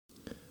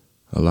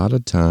A lot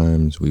of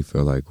times we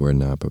feel like we're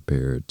not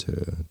prepared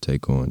to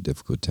take on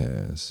difficult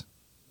tasks.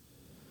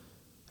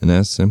 And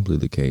that's simply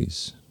the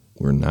case.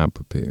 We're not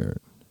prepared.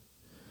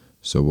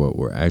 So what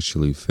we're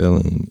actually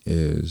feeling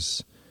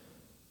is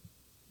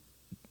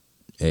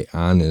a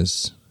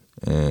honest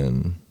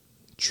and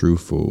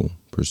truthful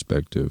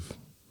perspective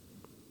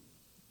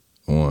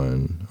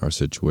on our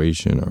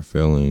situation, our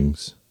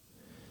feelings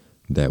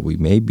that we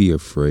may be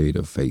afraid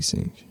of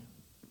facing.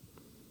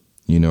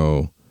 You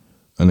know,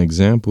 an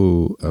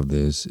example of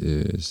this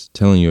is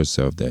telling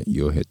yourself that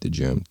you'll hit the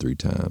gym 3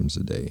 times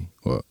a day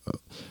or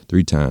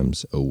 3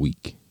 times a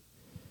week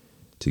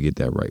to get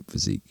that right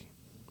physique.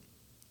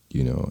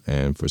 You know,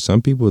 and for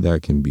some people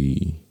that can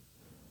be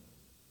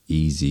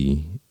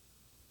easy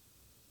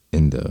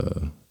in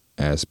the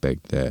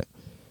aspect that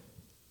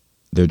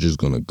they're just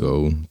going to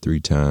go 3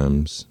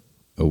 times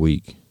a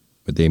week,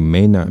 but they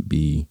may not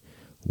be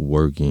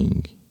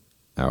working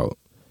out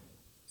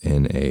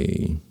in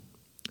a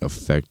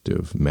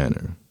effective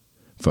manner.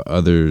 For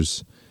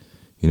others,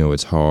 you know,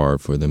 it's hard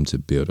for them to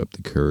build up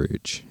the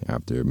courage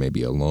after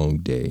maybe a long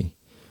day,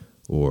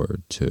 or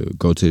to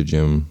go to the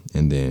gym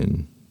and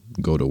then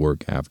go to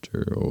work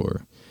after,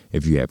 or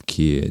if you have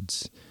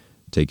kids,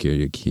 take care of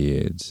your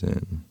kids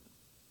and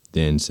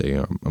then say,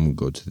 I'm going to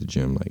go to the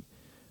gym.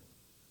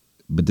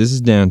 But this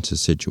is down to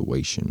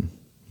situation,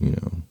 you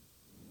know.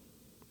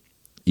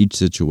 Each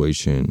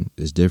situation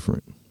is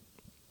different.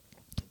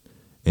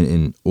 And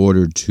in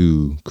order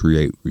to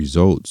create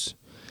results,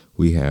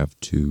 we have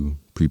to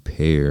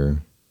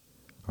prepare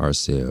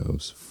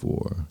ourselves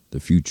for the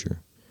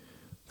future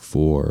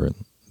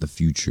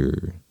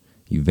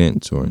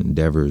events or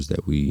endeavors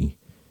that we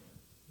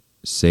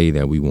say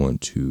that we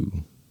want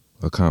to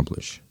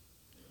accomplish.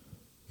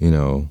 You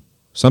know,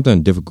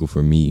 something difficult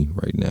for me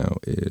right now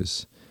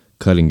is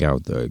cutting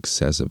out the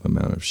excessive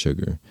amount of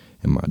sugar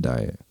in my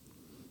diet.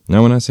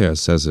 Now, when I say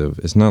excessive,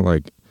 it's not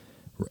like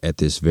at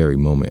this very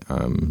moment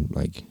I'm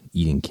like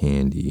eating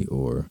candy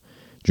or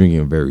drinking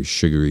a very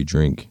sugary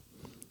drink,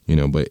 you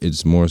know, but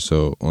it's more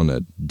so on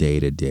a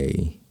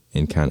day-to-day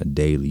and kind of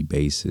daily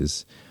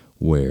basis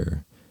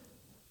where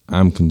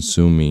I'm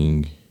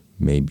consuming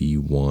maybe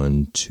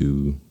 1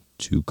 to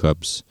 2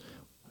 cups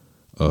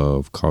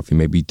of coffee,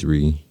 maybe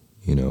 3,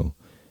 you know,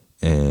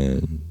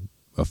 and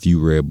a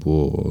few Red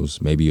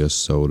Bulls, maybe a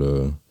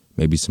soda,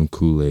 maybe some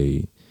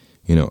Kool-Aid,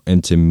 you know.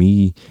 And to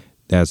me,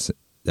 that's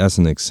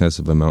an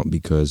excessive amount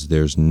because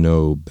there's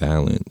no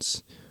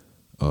balance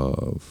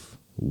of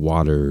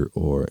water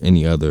or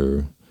any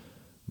other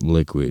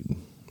liquid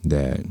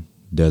that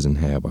doesn't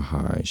have a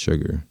high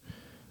sugar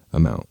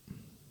amount,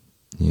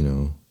 you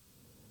know.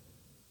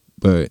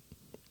 But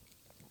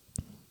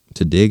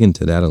to dig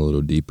into that a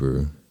little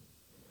deeper,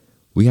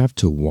 we have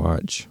to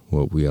watch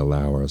what we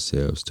allow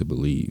ourselves to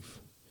believe.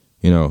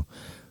 You know,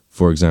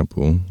 for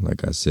example,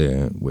 like I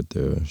said, with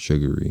the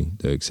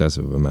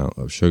excessive amount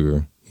of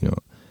sugar, you know,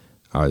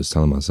 I was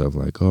telling myself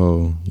like,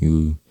 oh,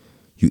 you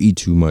eat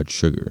too much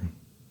sugar,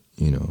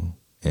 you know,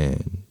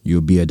 and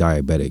you'll be a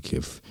diabetic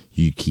if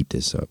you keep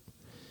this up,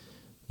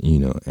 you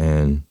know,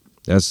 and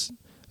that's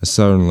a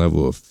certain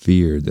level of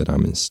fear that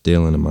I'm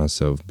instilling in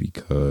myself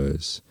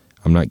because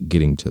I'm not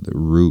getting to the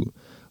root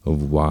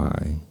of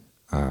why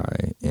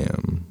I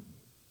am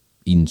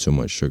eating so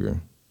much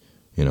sugar,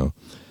 you know.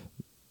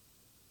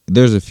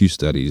 There's a few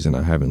studies, and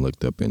I haven't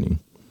looked up any,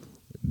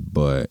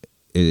 but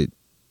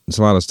it's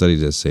a lot of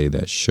studies that say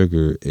that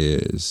sugar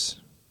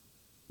is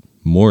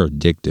more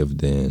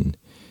addictive than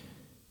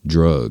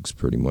drugs,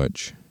 pretty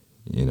much,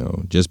 you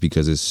know, just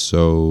because it's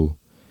so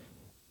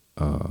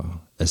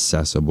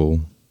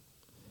accessible.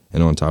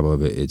 And on top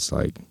of it, it's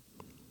like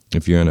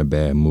if you're in a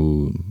bad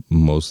mood,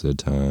 most of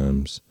the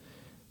times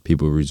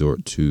people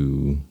resort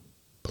to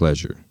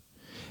pleasure.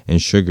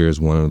 And sugar is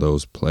one of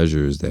those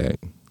pleasures that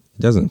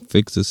doesn't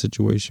fix the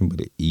situation,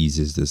 but it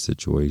eases the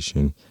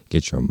situation,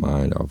 gets your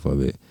mind off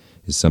of it.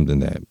 It's something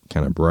that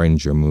kind of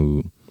brightens your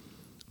mood.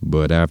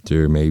 But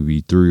after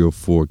maybe 3 or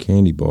 4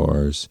 candy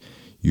bars,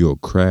 you'll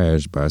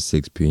crash by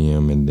 6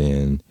 p.m. and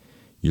then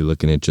you're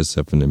looking at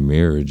yourself in the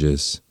mirror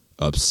just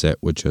upset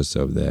with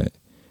yourself that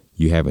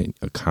you haven't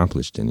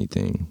accomplished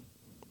anything.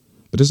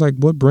 But it's like,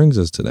 what brings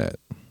us to that?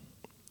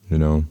 You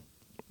know?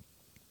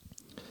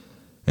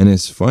 And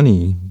it's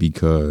funny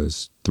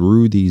because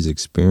through these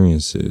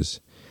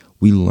experiences,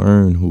 we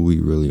learn who we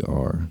really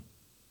are.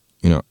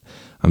 You know,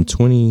 I'm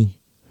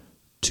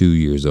 22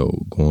 years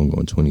old, going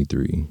on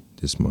 23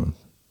 this month.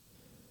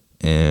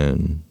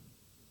 And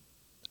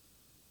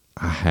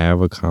I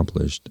have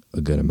accomplished a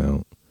good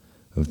amount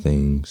of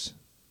things.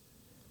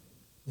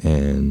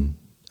 And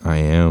I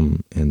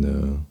am in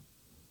the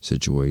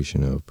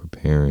situation of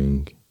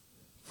preparing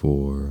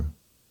for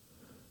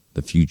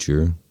the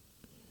future.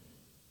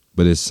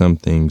 But there's some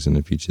things in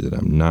the future that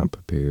I'm not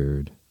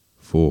prepared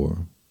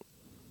for.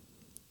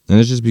 And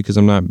it's just because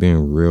I'm not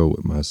being real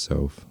with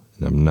myself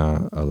and I'm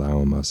not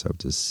allowing myself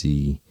to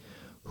see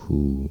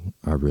who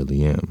I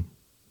really am.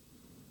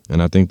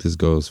 And I think this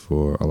goes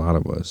for a lot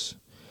of us.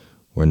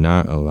 We're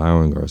not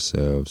allowing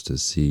ourselves to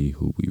see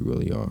who we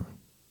really are.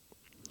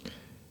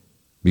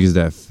 Because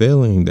that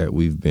feeling that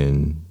we've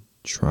been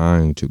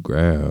trying to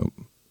grab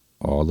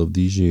all of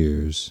these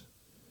years,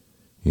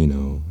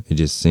 it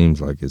just seems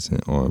like it's in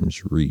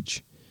arm's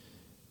reach.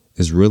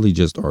 It's really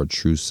just our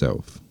true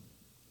self.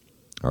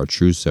 Our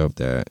true self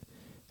that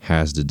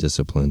has the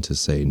discipline to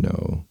say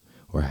no,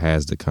 or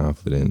has the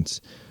confidence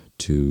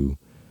to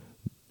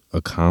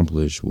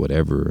accomplish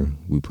whatever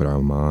we put our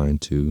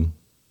mind to.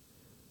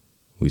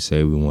 We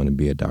say we want to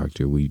be a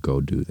doctor, we go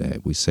do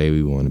that. We say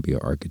we want to be an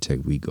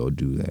architect, we go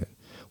do that.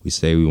 We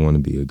say we want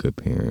to be a good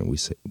parent, we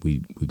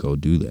go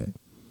do that.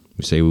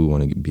 We say we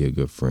want to be a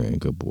good friend,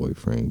 good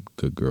boyfriend,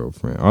 good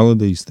girlfriend, all of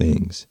these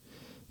things,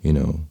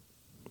 And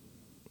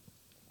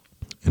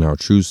our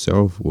true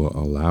self will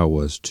allow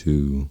us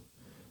to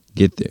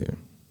get there.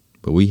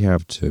 But we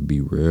have to be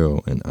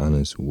real and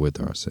honest with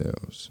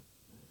ourselves.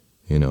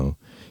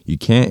 You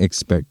can't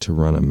expect to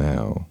run a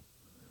mile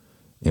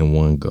in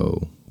one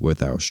go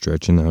without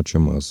stretching out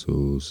your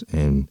muscles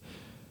and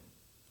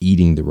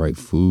eating the right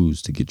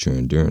foods to get your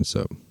endurance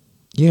up.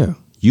 Yeah,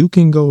 you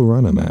can go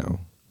run a mile,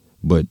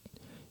 but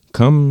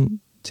come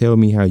tell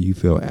me how you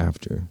feel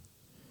after.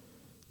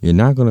 You're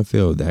not going to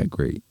feel that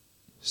great.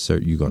 So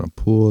you're going to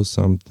pull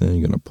something,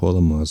 you're going to pull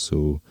a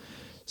muscle,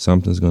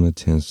 something's going to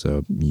tense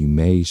up, you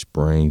may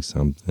sprain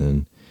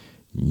something,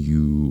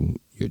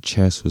 your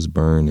chest was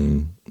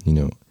burning,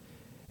 and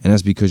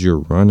that's because you're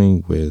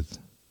running with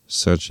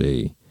such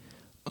a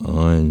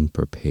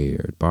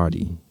unprepared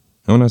body.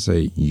 And when I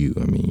say you,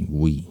 I mean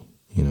we.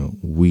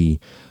 We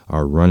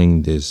are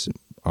running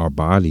our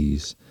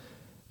bodies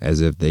as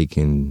if they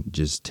can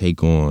just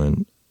take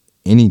on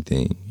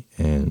anything,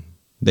 and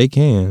they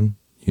can,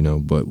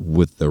 but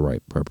with the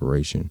right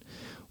preparation,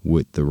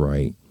 with the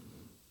right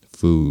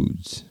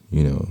foods,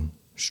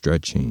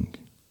 stretching,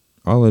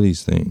 all of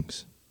these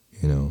things,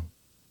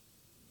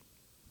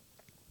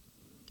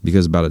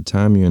 Because by the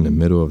time you're in the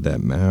middle of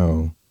that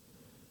mile,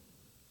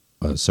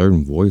 a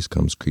certain voice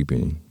comes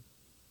creeping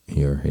in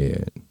your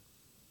head.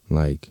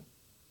 Like,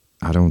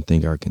 I don't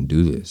think I can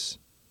do this.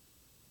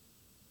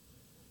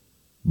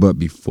 But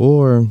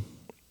before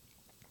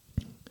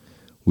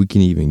we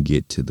can even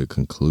get to the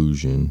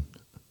conclusion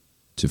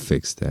to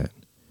fix that,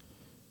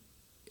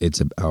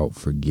 it's about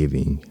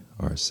forgiving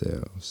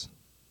ourselves.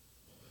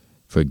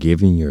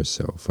 Forgiving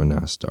yourself for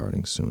not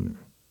starting sooner.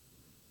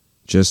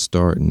 Just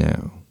start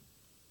now.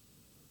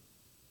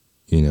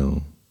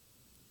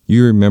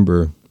 You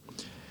remember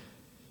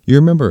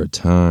a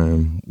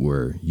time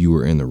where you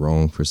were in the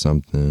wrong for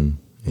something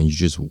and you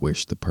just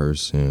wish the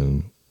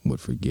person would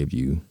forgive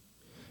you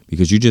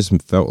because you just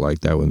felt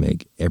like that would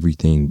make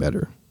everything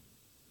better.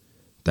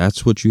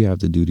 That's what you have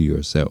to do to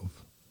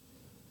yourself.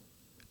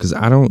 Because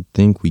I don't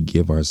think we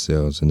give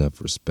ourselves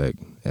enough respect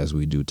as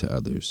we do to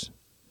others.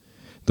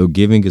 Though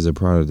giving is a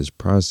part of this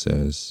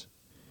process,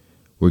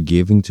 we're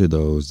giving to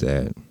those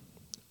that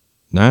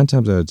 9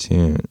 times out of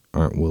 10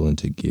 aren't willing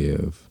to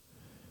give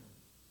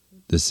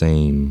the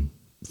same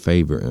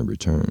favor in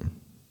return.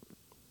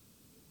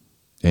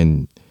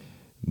 And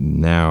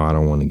now I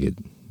don't want to get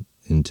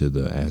into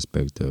the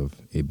aspect of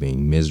it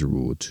being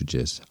miserable to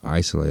just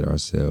isolate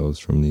ourselves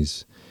from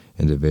these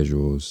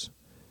individuals.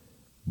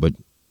 But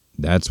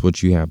that's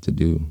what you have to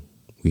do.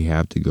 We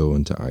have to go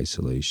into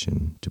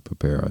isolation to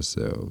prepare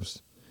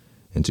ourselves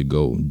and to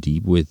go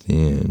deep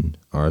within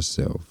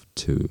ourselves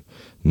to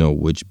know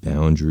which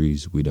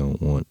boundaries we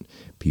don't want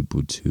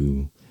people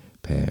to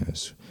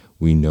pass.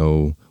 We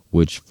know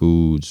which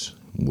foods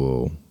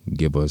will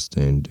give us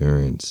the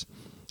endurance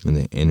and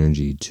the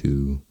energy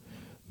to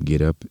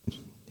get up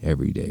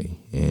every day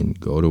and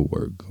go to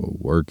work, go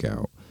work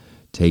out,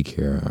 take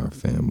care of our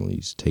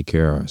families, take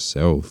care of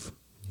ourselves,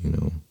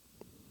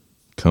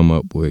 come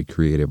up with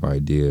creative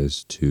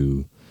ideas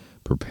to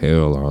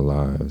propel our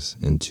lives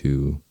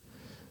into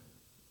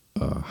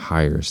a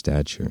higher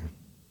stature.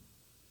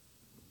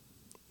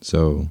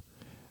 So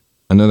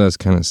I know that's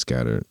kind of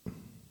scattered,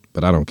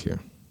 but I don't care.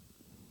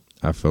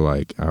 I feel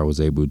like I was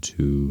able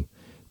to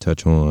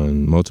touch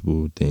on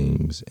multiple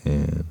things,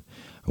 and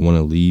I want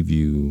to leave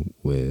you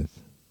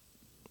with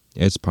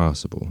it's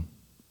possible.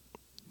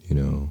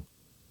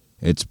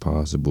 It's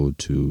possible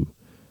to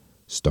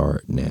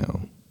start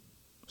now.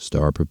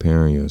 Start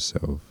preparing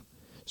yourself.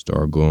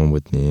 Start going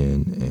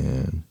within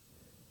and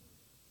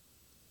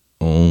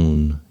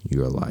own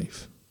your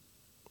life.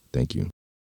 Thank you.